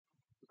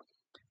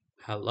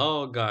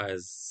Hello,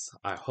 guys.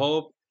 I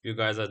hope you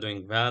guys are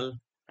doing well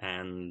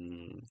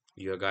and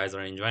you guys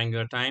are enjoying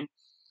your time.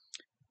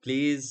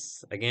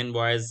 Please, again,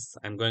 boys,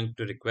 I'm going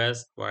to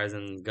request boys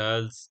and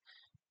girls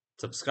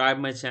subscribe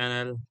my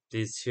channel.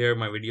 Please share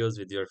my videos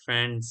with your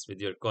friends,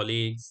 with your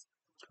colleagues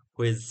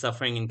who is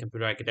suffering in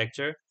computer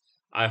architecture.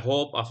 I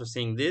hope after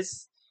seeing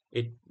this,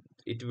 it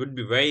it would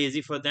be very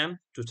easy for them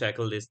to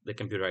tackle the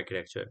computer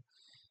architecture.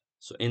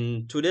 So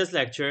in today's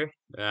lecture,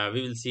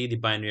 we will see the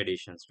binary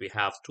additions. We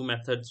have two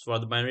methods for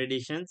the binary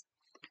additions.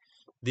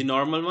 The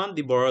normal one,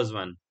 the borrows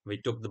one.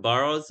 We took the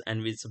borrows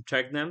and we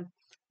subtract them.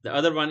 The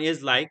other one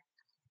is like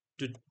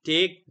to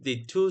take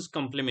the 2's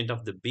complement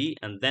of the b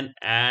and then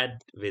add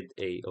with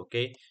a.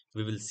 Okay,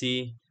 we will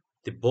see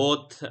the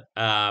both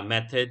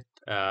method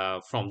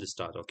from the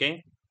start.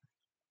 Okay,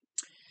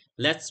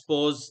 let's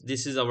suppose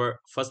this is our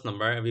first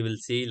number. We will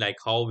see like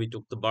how we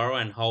took the borrow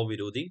and how we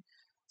do the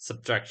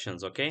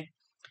subtractions. Okay,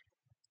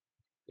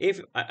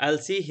 if I'll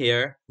see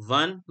here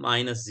 1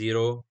 minus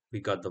 0, we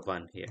got the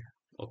 1 here.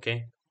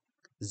 Okay,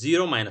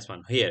 0 minus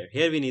 1 here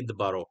we need the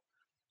borrow,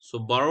 so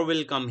borrow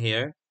will come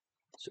here,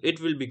 so it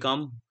will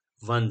become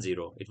 1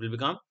 0. It will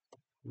become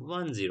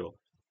 1 0.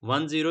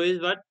 1 0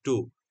 is what?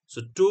 2.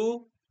 So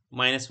 2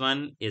 minus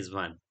 1 is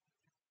 1.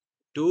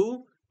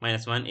 2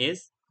 minus 1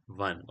 is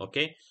 1.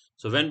 Okay,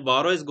 so when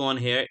borrow is gone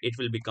here, it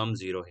will become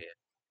 0 here.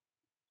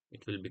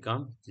 It will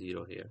become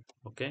 0 here.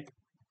 Okay,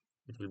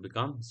 it will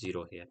become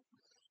 0 here.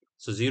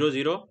 So 0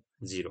 0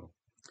 0.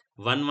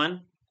 1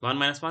 1 1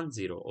 minus 1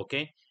 0.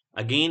 Okay,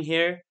 again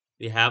here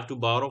we have to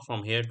borrow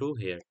from here to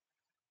here.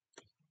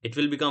 It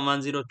will become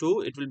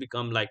 102. It will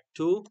become like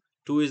 2.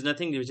 2 is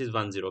nothing, which is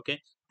 10. Okay,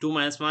 2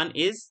 minus 1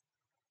 is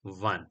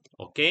 1.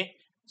 Okay,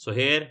 so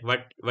here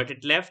what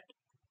it left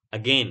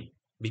again,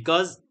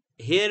 because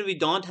here we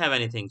don't have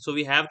anything, so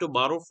we have to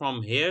borrow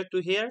from here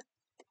to here,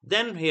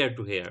 then here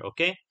to here.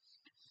 Okay,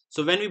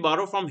 so when we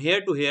borrow from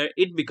here to here,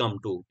 it become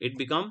 2. It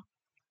become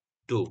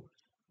 2.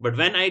 But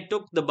when I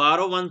took the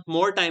borrow one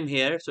more time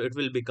here, so it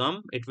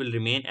will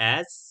remain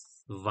as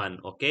 1.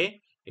 Okay,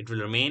 it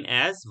will remain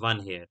as 1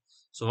 here.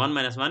 So 1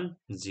 minus 1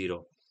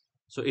 0.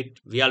 So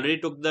we already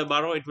took the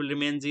borrow, it will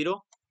remain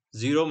 0.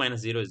 0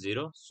 minus 0 is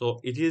 0. So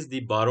it is the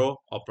borrow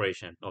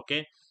operation.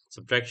 Okay,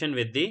 subtraction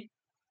with the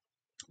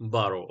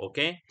borrow.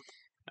 Okay,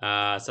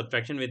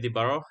 subtraction with the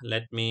borrow.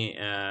 Let me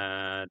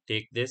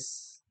take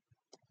this,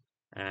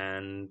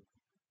 and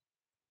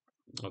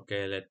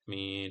okay, let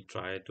me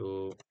try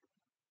to,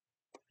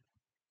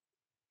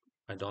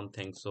 I don't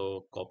think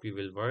so copy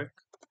will work.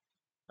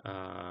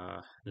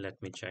 Let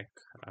me check.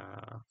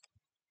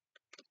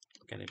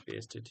 Can I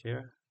paste it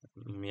here?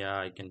 Yeah,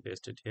 I can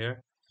paste it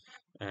here.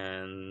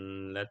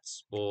 And let's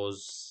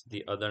suppose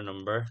the other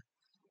number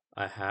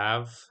I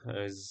have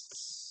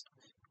is,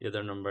 the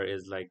other number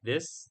is like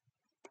this.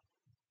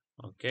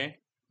 Okay,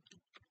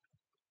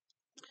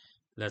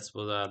 let's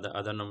suppose the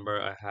other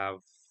number I have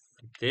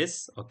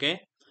this.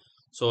 Okay,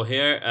 so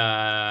here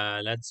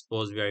let's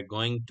suppose we are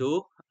going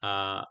to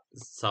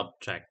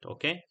subtract.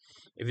 Okay,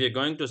 if you're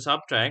going to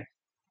subtract,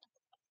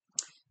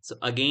 so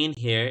again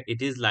here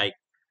it is like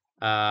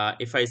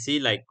if I see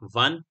like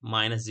 1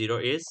 minus 0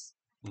 is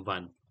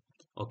 1.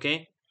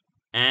 Okay,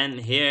 and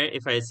here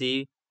if I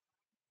see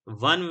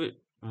 1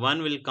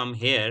 will come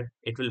here,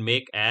 it will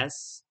make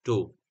as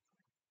 2.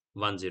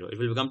 1 0, it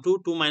will become 2.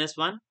 2 minus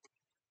 1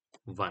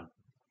 1.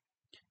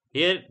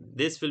 Here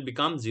this will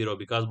become 0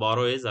 because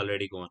borrow is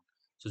already gone.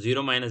 So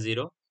 0 minus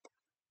 0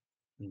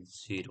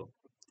 0.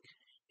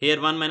 Here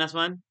 1 minus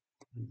 1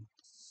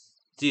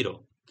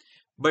 0.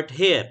 But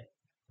here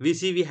we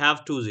see we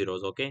have two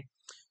zeros. Okay,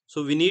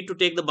 so we need to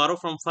take the borrow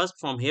from first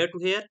from here to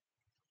here.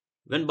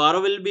 When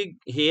borrow will be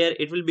here,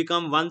 it will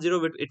become 1 0,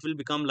 but it will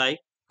become like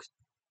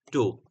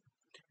 2,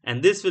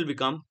 and this will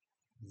become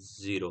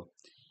 0.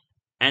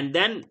 And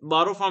then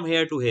borrow from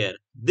here to here,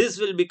 this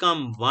will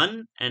become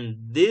 1, and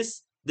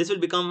this will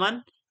become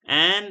 1,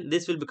 and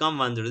this will become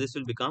 1 0. This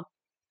will become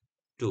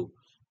 2.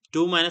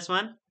 2 minus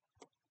 1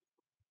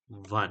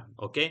 1.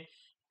 Okay,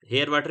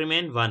 here what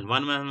remain? 1.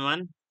 1 minus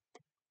 1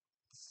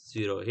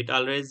 0. It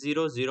always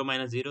 0. 0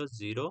 minus 0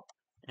 0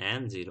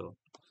 and 0.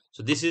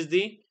 So this is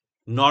the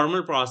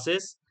normal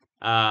process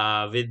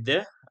with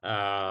the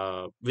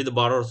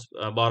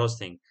borrows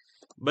thing.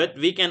 But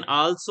we can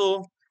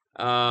also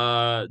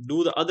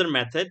do the other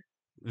method,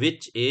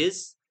 which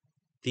is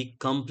the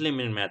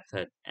complement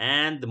method,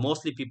 and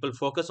mostly people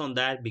focus on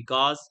that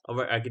because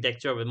our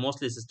architecture will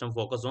mostly system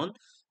focus on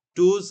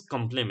 2's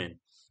complement.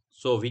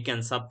 So we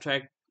can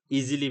subtract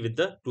easily with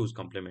the 2's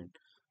complement.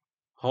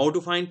 How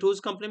to find 2's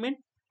complement?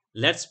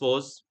 Let's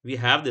suppose we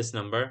have this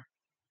number.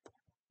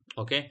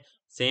 Okay,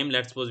 same,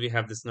 let's suppose we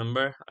have this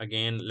number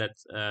again. Let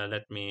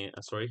me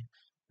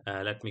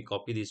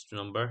copy these two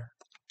number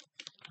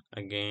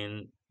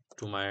again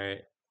to my,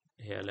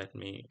 here let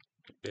me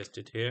paste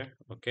it here.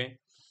 Okay,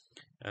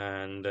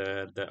 and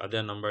the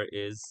other number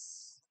is,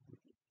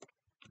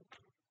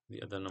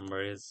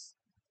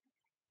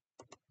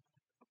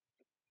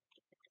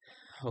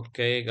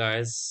 okay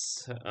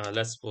guys,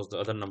 let's suppose the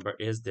other number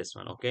is this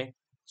one. Okay,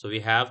 so we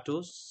have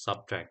to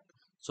subtract.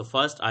 So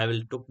first I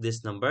will took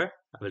this number,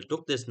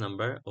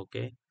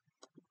 okay,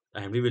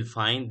 and we will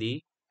find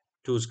the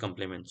 2's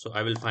complement. So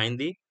I will find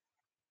the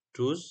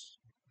 2's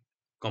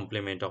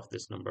complement of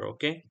this number.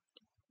 Okay,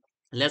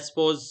 let's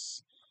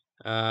suppose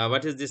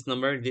what is this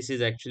number? This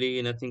is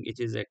actually nothing. It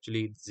is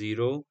actually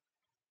 0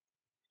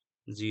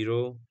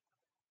 0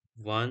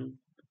 1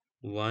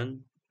 1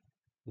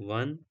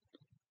 1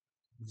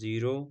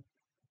 0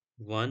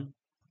 1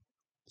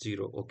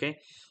 0. Okay,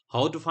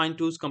 how to find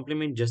 2's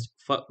complement? Just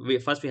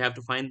first we have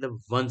to find the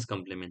ones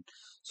complement.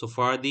 So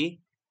for the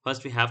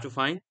first we have to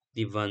find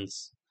the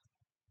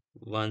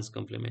ones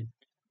complement.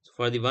 So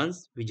for the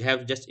ones we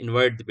have just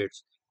invert the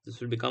bits. This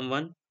will become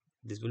 1,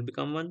 this will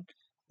become 1,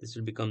 this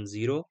will become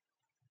 0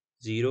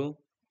 0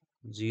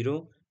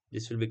 0,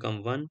 this will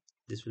become 1,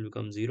 this will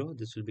become 0,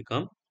 this will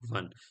become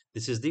 1.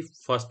 This is the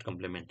first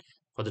complement.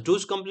 For the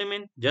 2's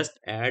complement, just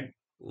add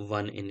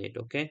 1 in it.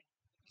 Okay,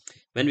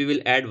 when we will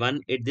add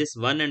 1, it this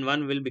 1 and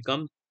 1 will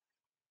become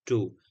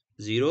 2,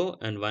 0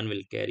 and 1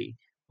 will carry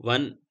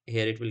 1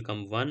 here, it will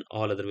come 1,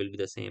 all other will be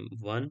the same.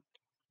 1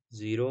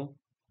 0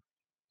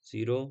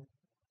 0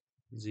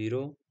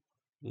 0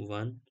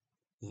 1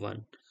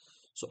 1.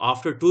 So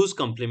after 2's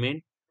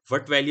complement,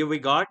 what value we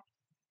got?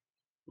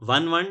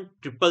 1 1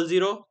 triple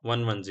 0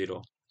 1 1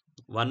 0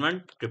 1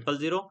 1 triple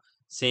 0.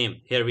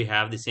 Same here we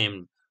have the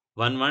same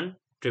 1 1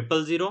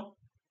 triple 0.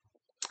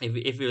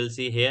 If we will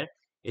see here,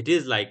 it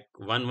is like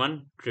 1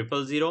 1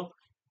 triple 0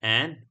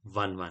 and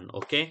 1 1.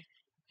 Okay,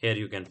 here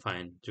you can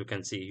find, you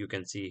can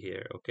see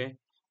here. Okay,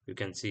 you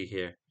can see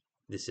here,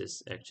 this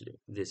is actually,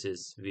 this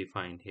is we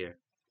find here.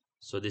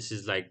 So this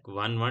is like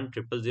 1 1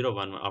 triple 0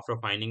 1 1 after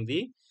finding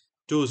the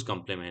 2's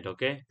complement.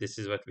 Okay, this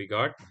is what we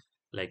got,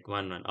 like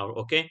 1 1.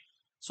 Okay,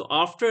 so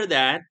after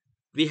that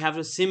we have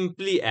to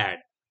simply add.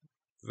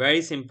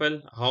 Very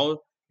simple. How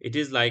it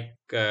is like,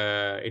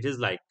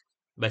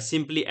 by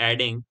simply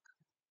adding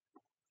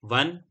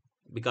 1,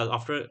 because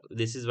after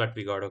this is what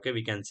we got. Okay,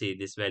 we can see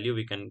this value,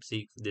 we can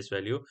see this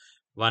value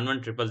 1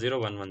 1 triple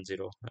 0 1 1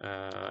 0.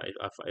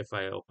 If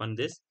I open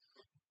this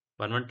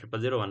 1 1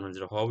 triple 0 1 1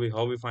 0,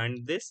 how we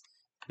find this?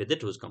 With the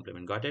 2's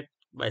complement. Got it?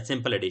 By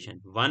simple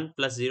addition. 1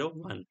 plus 0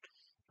 1.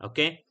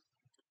 Okay,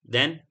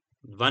 then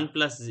 1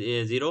 plus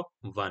 0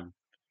 1,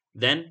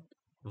 then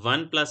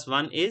 1 plus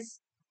 1 is,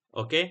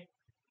 okay,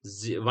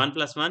 1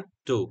 plus 1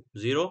 2,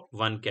 0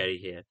 1 carry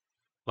here,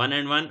 1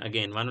 and 1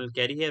 again, 1 will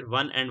carry here,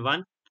 1 and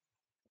 1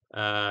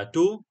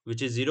 2,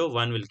 which is 0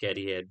 1 will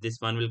carry here,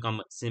 this 1 will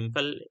come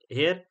simple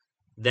here,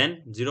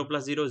 then 0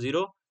 plus 0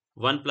 0,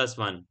 1 plus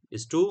 1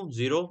 is 2,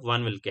 0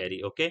 1 will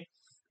carry. Okay,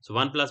 so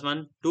 1 plus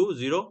 1 2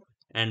 0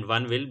 and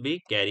 1 will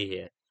be carry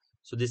here.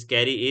 So this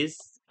carry is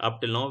up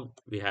till now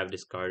we have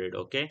discarded.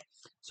 Okay,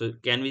 so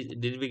can we,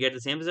 did we get the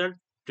same result?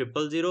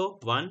 Triple 0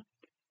 1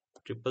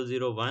 triple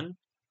 0 1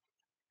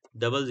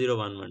 double 0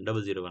 1 1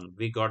 double 0 1,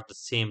 we got the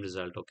same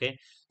result. Okay,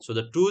 so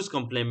the 2's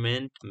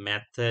complement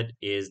method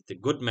is the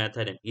good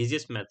method and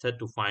easiest method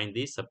to find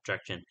the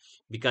subtraction,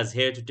 because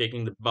here to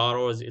taking the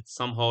borrows it's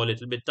somehow a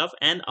little bit tough,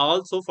 and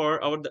also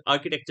for our the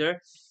architecture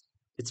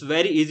it's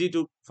very easy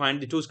to find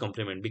the 2's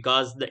complement,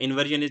 because the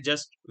inversion is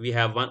just we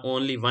have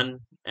only one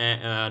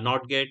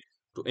not gate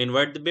to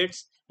invert the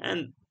bits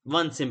and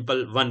one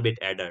simple 1 bit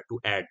adder to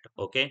add.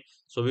 Okay,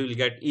 so we will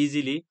get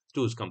easily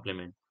 2's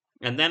complement,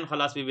 and then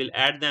halas we will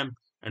add them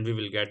and we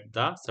will get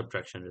the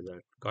subtraction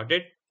result. Got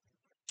it?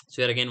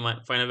 So here again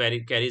final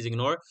value carry is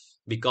ignored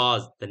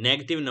because the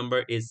negative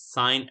number is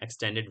sign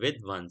extended with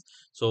ones.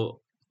 So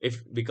if,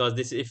 because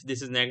this, if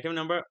this is negative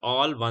number,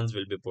 all ones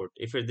will be put.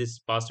 If it is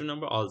positive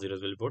number, all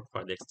zeros will be put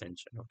for the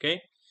extension. Okay,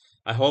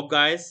 I hope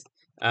guys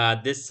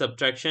this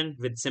subtraction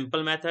with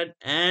simple method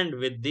and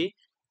with the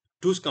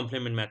 2's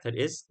complement method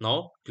is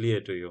now clear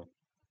to you.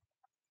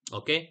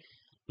 Okay,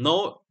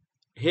 now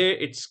here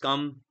it's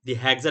come the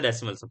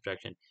hexadecimal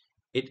subtraction.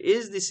 It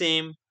is the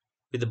same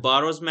with the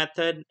borrows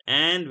method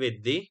and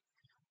with the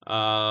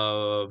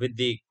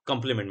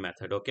complement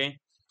method. Okay,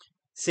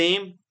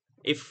 same.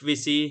 If we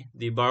see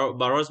the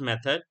borrows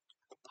method,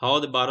 how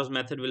the borrows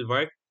method will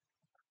work?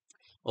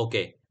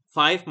 Okay,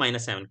 5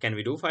 minus 7, can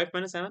we do 5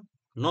 minus 7?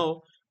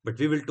 No, but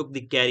we will took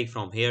the carry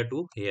from here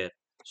to here.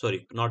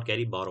 Sorry, not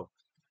carry, borrow.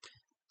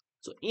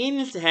 So in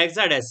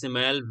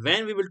hexadecimal,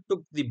 when we will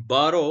took the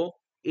borrow,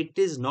 it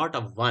is not a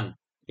 1,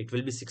 it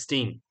will be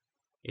 16.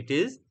 It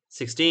is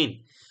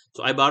 16.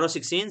 So I borrow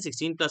 16,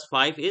 16 plus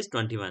 5 is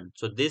 21.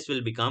 So this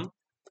will become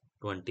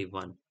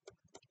 21.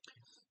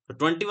 So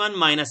 21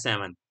 minus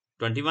 7.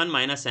 21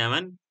 minus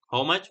 7,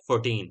 how much?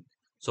 14.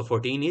 So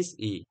 14 is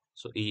E.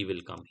 So E will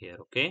come here.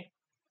 Okay.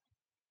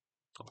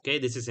 Okay,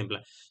 this is simple.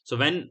 So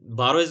when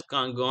borrow is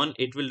gone,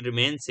 it will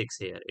remain 6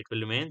 here. It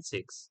will remain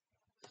 6.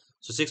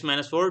 So 6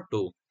 minus 4,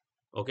 2.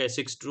 Okay,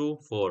 6 to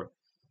 4.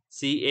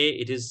 CA,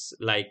 it is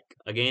like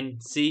again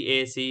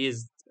CA, C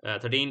is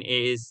 13,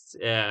 A is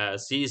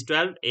C is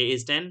 12, A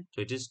is 10,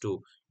 so it is 2.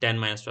 10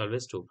 minus 12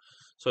 is 2.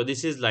 So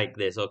this is like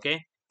this. Okay,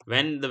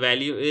 when the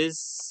value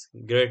is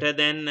greater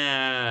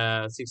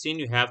than 16,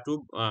 you have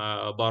to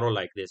borrow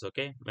like this.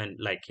 Okay, when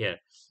like here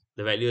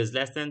the value is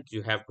less than,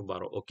 you have to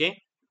borrow. Okay,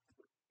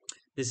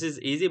 This is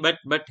easy,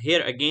 but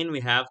here again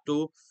we have to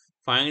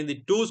find the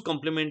 2's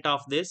complement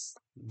of this.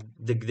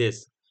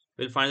 This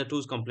we'll find the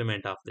 2's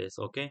complement of this.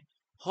 Okay,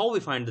 how we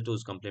find the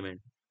 2's complement?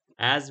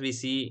 As we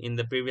see in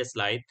the previous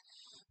slide,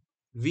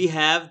 we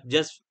have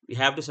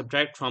to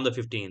subtract from the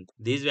 15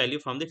 this value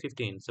from the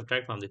 15,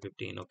 subtract from the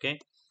 15. Okay,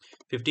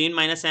 15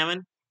 minus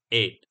 7,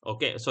 8.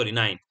 Okay, sorry,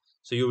 9.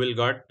 So you will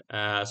got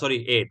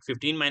sorry, 8.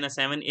 15 minus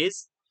 7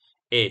 is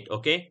 8.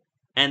 Okay,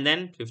 and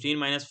then 15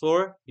 minus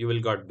 4 you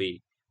will got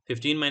B.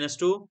 15 minus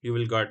 2 you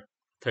will got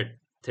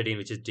 13,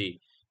 which is D.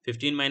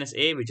 15 minus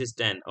A, which is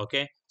 10.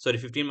 Okay, sorry,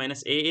 15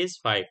 minus A is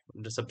 5.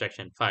 The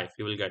subtraction 5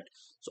 you will get.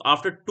 So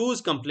after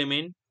 2's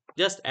complement,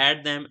 just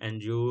add them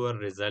and your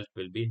result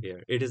will be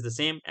here. It is the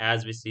same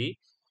as we see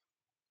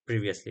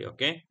previously.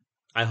 Okay,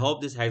 I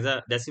hope this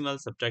hexadecimal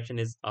subtraction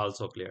is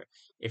also clear.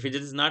 If it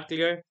is not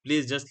clear,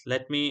 please just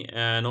let me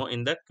know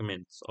in the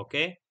comments.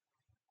 Okay,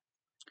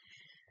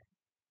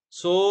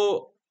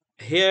 so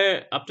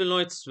here up till now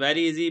it's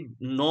very easy.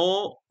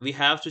 No, we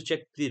have to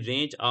check the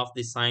range of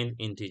the signed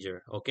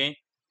integer. Okay,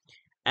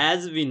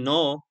 as we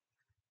know,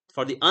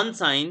 for the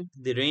unsigned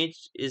the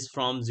range is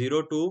from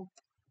 0 to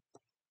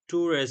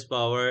 2 raised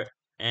power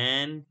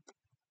n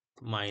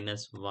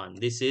minus 1.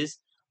 This is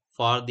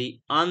for the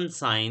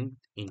unsigned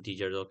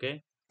integers.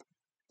 Okay,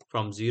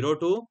 from 0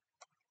 to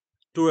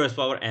 2 raised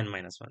power n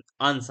minus 1.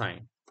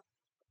 Unsigned,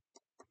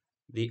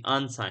 the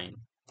unsigned.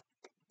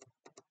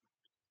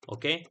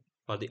 Okay,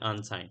 for the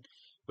unsigned.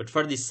 But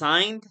for the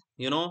signed,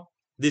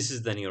 this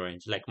is the new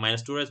range, like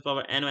minus 2 raised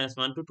power n minus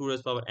 1 to 2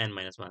 raised power n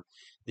minus 1.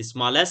 The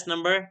smallest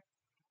number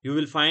you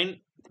will find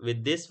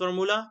with this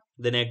formula,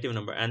 the negative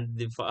number, and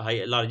the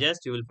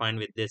largest you will find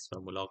with this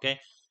formula. Okay,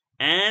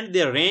 and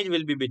the range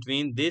will be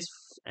between this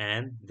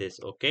and this.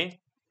 Okay,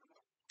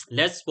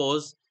 let's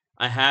suppose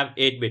I have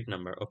 8-bit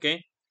number.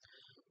 Okay,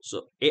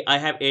 so I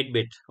have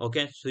 8-bit.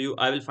 Okay, so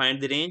I will find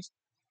the range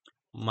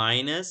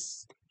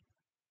minus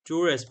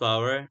 2 raised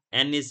power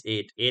n is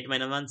 8. 8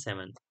 minus 1,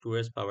 7. 2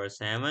 raised power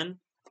 7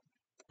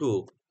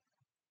 to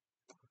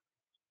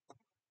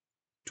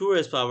 2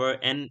 raised power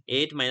n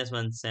 8 minus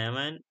 1,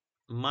 7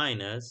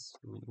 minus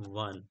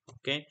 1.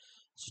 Okay,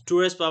 so 2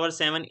 raised power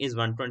 7 is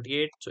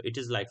 128. So it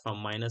is like from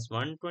minus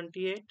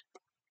 128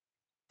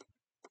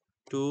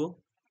 to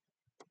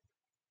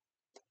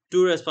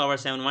 2 raised power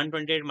 7.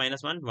 128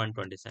 minus 1,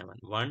 127.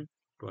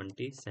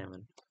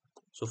 127.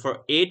 So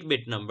for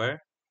 8-bit number,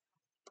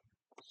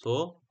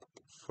 so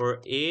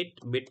for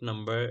 8-bit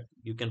number,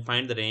 you can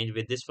find the range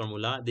with this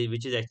formula,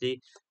 which is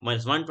actually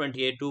minus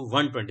 128 to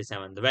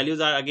 127. The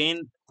values are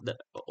again,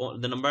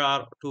 the number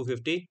are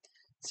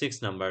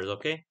 256 numbers.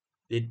 Okay,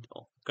 the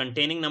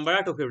containing number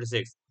are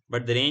 256,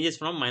 but the range is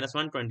from minus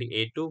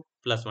 128 to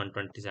plus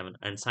 127,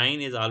 and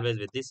sign is always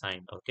with the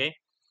sign. Okay,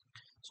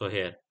 so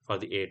here for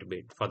the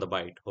 8-bit, for the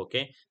byte.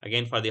 Okay,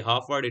 again for the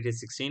half word it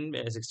is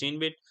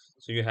 16-bit,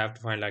 so you have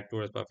to find like 2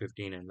 raised power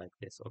 15 and like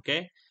this.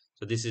 Okay,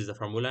 so this is the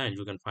formula and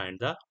you can find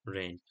the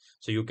range.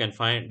 So you can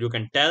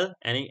tell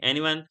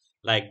anyone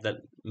like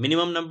the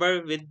minimum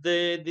number with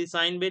the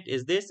sign bit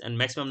is this, and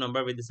maximum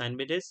number with the sign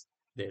bit is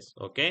this.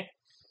 Okay,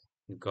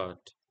 got.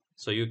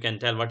 So you can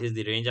tell what is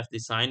the range of the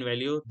sign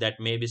value that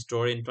may be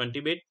stored in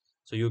 20-bit.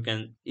 So you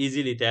can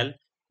easily tell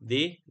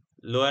the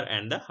lower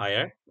and the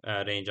higher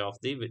range of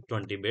the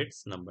 20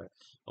 bits number.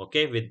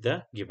 Okay, with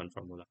the given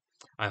formula.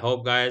 I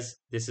hope guys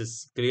this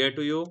is clear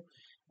to you,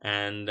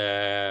 and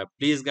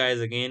please guys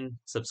again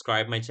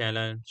subscribe my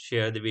channel,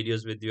 share the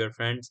videos with your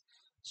friends.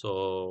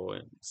 So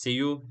see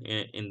you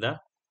in the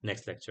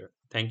next lecture.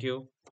 Thank you.